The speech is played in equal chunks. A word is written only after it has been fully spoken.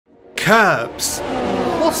Kerbs.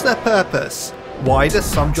 What's their purpose? Why do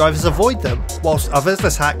some drivers avoid them, whilst others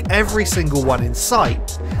attack every single one in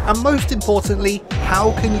sight? And most importantly,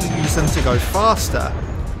 how can you use them to go faster?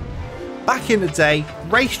 Back in the day,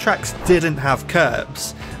 racetracks didn't have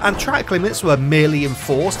curbs, and track limits were merely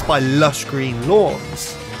enforced by lush green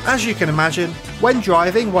lawns. As you can imagine, when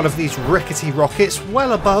driving one of these rickety rockets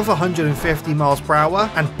well above 150 miles per hour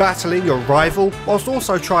and battling your rival whilst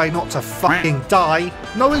also trying not to fucking die,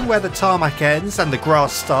 knowing where the tarmac ends and the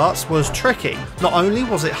grass starts was tricky. Not only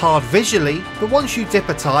was it hard visually, but once you dip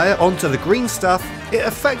a tyre onto the green stuff, it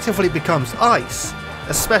effectively becomes ice,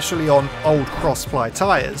 especially on old cross-ply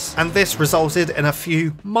tyres, and this resulted in a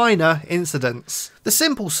few minor incidents. The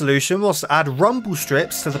simple solution was to add rumble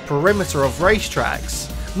strips to the perimeter of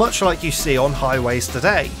racetracks, much like you see on highways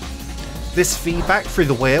today. This feedback through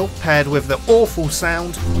the wheel, paired with the awful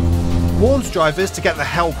sound, warns drivers to get the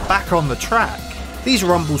hell back on the track. These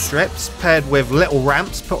rumble strips, paired with little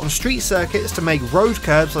ramps put on street circuits to make road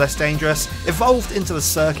curbs less dangerous, evolved into the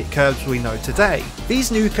circuit curbs we know today. These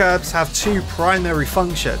new curbs have two primary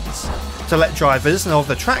functions: to let drivers know of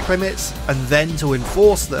the track limits and then to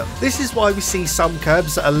enforce them. This is why we see some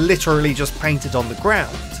curbs that are literally just painted on the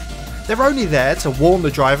ground. They're only there to warn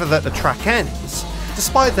the driver that the track ends.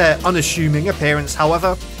 Despite their unassuming appearance,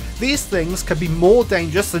 however, these things can be more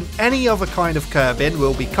dangerous than any other kind of curbing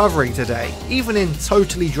we'll be covering today. Even in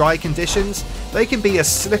totally dry conditions, they can be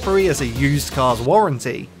as slippery as a used car's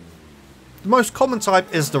warranty. The most common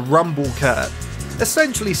type is the rumble curb,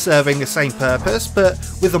 essentially serving the same purpose but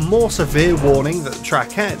with a more severe warning that the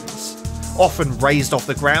track ends. Often raised off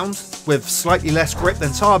the ground, with slightly less grip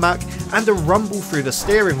than tarmac and a rumble through the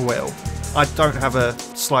steering wheel. I don't have a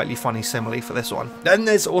slightly funny simile for this one. Then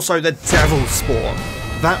there's also the devil's spawn,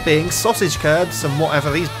 that being sausage curbs and whatever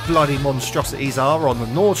these bloody monstrosities are on the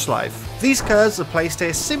Nordschleife. These curbs are placed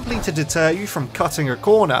here simply to deter you from cutting a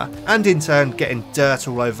corner and in turn getting dirt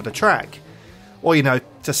all over the track. Or, you know,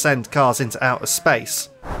 to send cars into outer space.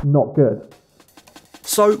 Not good.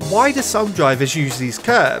 So why do some drivers use these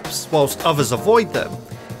curbs whilst others avoid them?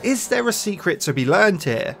 Is there a secret to be learned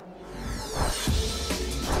here?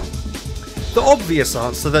 The obvious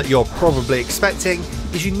answer that you're probably expecting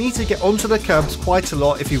is you need to get onto the curbs quite a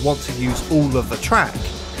lot if you want to use all of the track.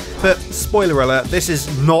 But spoiler alert, this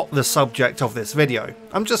is not the subject of this video.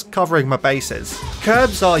 I'm just covering my bases.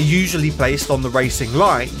 Curbs are usually placed on the racing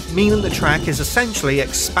line, meaning the track is essentially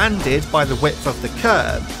expanded by the width of the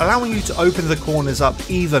curb, allowing you to open the corners up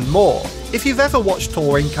even more. If you've ever watched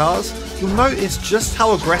touring cars, you'll notice just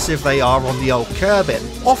how aggressive they are on the old curbing,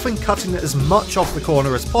 often cutting as much off the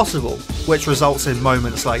corner as possible, which results in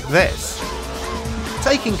moments like this.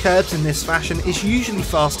 Taking curbs in this fashion is usually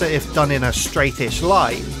faster if done in a straightish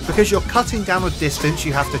line, because you're cutting down the distance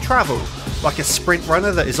you have to travel, like a sprint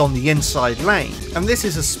runner that is on the inside lane, and this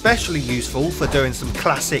is especially useful for doing some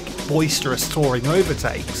classic boisterous touring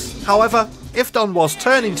overtakes. However, if done whilst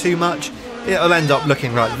turning too much, it'll end up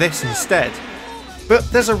looking like this instead. But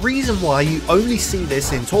there's a reason why you only see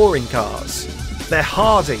this in touring cars. They're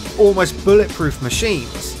hardy, almost bulletproof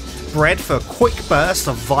machines, bred for quick bursts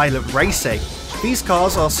of violent racing. These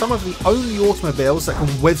cars are some of the only automobiles that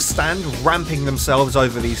can withstand ramping themselves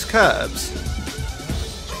over these curbs.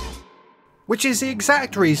 Which is the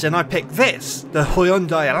exact reason I picked this, the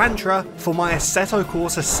Hyundai Elantra, for my Assetto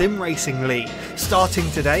Corsa Sim Racing League. Starting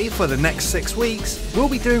today for the next 6 weeks, we'll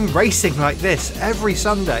be doing racing like this every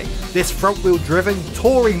Sunday. This front-wheel driven,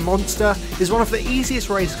 touring monster is one of the easiest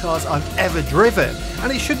race cars I've ever driven,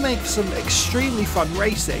 and it should make for some extremely fun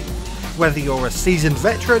racing. Whether you're a seasoned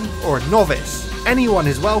veteran or a novice, anyone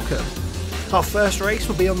is welcome. Our first race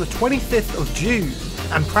will be on the 25th of June,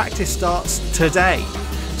 and practice starts today.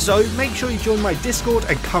 So make sure you join my Discord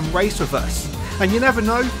and come race with us. And you never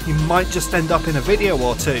know, you might just end up in a video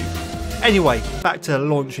or two. Anyway, back to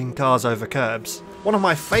launching cars over curbs. One of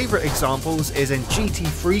my favourite examples is in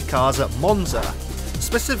GT3 cars at Monza,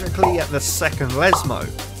 specifically at the second Lesmo.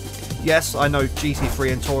 Yes, I know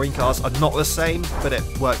GT3 and touring cars are not the same, but it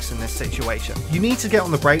works in this situation. You need to get on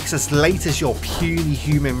the brakes as late as your puny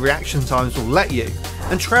human reaction times will let you,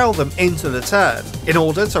 and trail them into the turn, in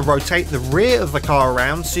order to rotate the rear of the car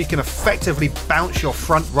around so you can effectively bounce your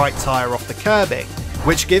front right tyre off the curbing,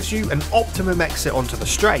 which gives you an optimum exit onto the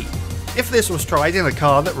straight. If this was tried in a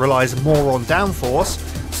car that relies more on downforce,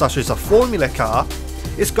 such as a Formula car,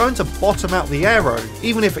 it's going to bottom out the aero,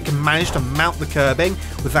 even if it can manage to mount the curbing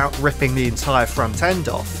without ripping the entire front end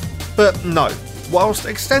off. But no, whilst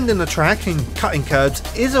extending the track and cutting curbs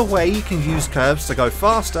is a way you can use curbs to go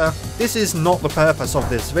faster, this is not the purpose of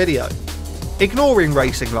this video. Ignoring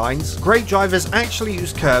racing lines, great drivers actually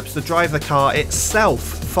use curbs to drive the car itself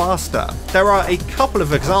faster. There are a couple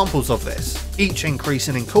of examples of this, each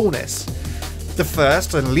increasing in coolness. The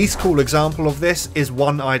first and least cool example of this is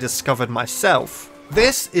one I discovered myself.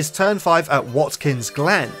 This is turn 5 at Watkins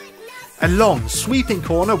Glen. A long, sweeping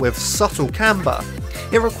corner with subtle camber.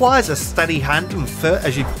 It requires a steady hand and foot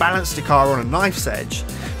as you balance the car on a knife's edge,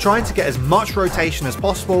 trying to get as much rotation as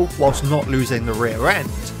possible whilst not losing the rear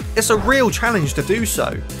end. It's a real challenge to do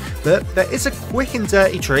so, but there is a quick and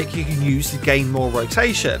dirty trick you can use to gain more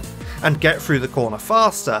rotation and get through the corner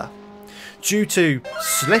faster. Due to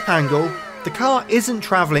slip angle, the car isn't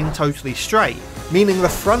travelling totally straight, meaning the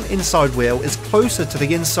front inside wheel is closer to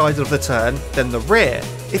the inside of the turn than the rear.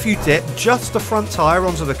 If you dip just the front tyre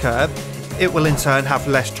onto the curb, it will in turn have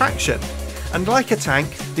less traction, and like a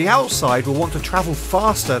tank, the outside will want to travel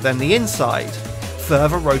faster than the inside,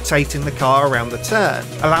 further rotating the car around the turn,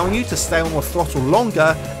 allowing you to stay on the throttle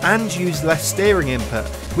longer and use less steering input,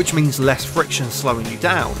 which means less friction slowing you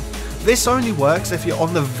down. This only works if you're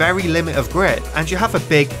on the very limit of grip and you have a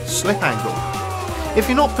big slip angle. If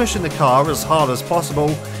you're not pushing the car as hard as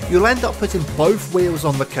possible, you'll end up putting both wheels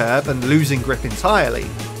on the curb and losing grip entirely.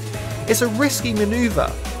 It's a risky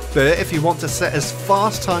manoeuvre, but if you want to set as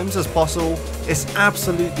fast times as possible, it's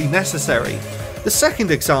absolutely necessary. The second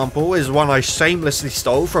example is one I shamelessly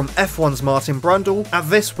stole from F1's Martin Brundle at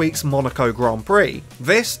this week's Monaco Grand Prix.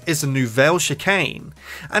 This is the Nouvelle chicane,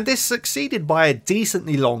 and is succeeded by a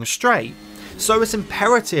decently long straight, so it's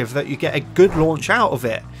imperative that you get a good launch out of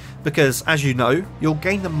it, because as you know, you'll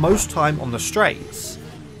gain the most time on the straights.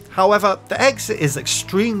 However, the exit is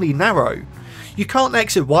extremely narrow. You can't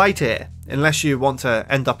exit wide here, unless you want to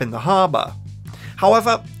end up in the harbour.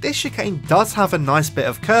 However, this chicane does have a nice bit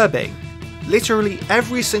of curbing. Literally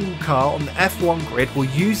every single car on the F1 grid will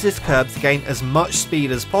use this curb to gain as much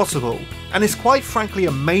speed as possible, and it's quite frankly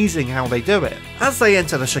amazing how they do it. As they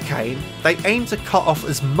enter the chicane, they aim to cut off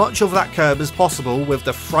as much of that curb as possible with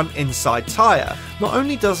the front inside tyre. Not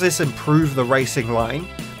only does this improve the racing line,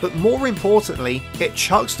 but more importantly, it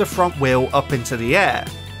chucks the front wheel up into the air.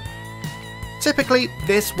 Typically,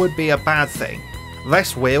 this would be a bad thing.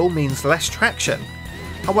 Less wheel means less traction.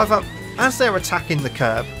 However, as they're attacking the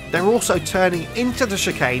curb, they're also turning into the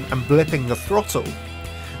chicane and blipping the throttle.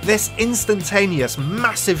 This instantaneous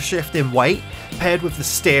massive shift in weight, paired with the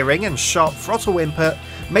steering and sharp throttle input,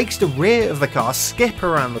 makes the rear of the car skip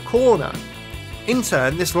around the corner. In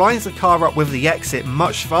turn, this lines the car up with the exit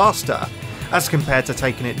much faster, as compared to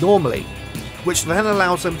taking it normally, which then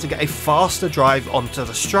allows them to get a faster drive onto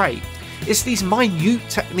the straight. It's these minute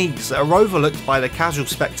techniques that are overlooked by the casual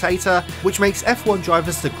spectator which makes F1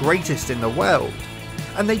 drivers the greatest in the world,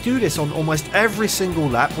 and they do this on almost every single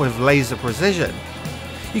lap with laser precision.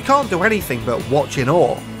 You can't do anything but watch in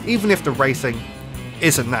awe, even if the racing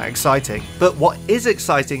isn't that exciting. But what is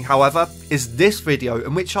exciting, however, is this video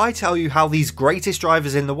in which I tell you how these greatest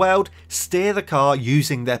drivers in the world steer the car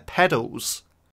using their pedals.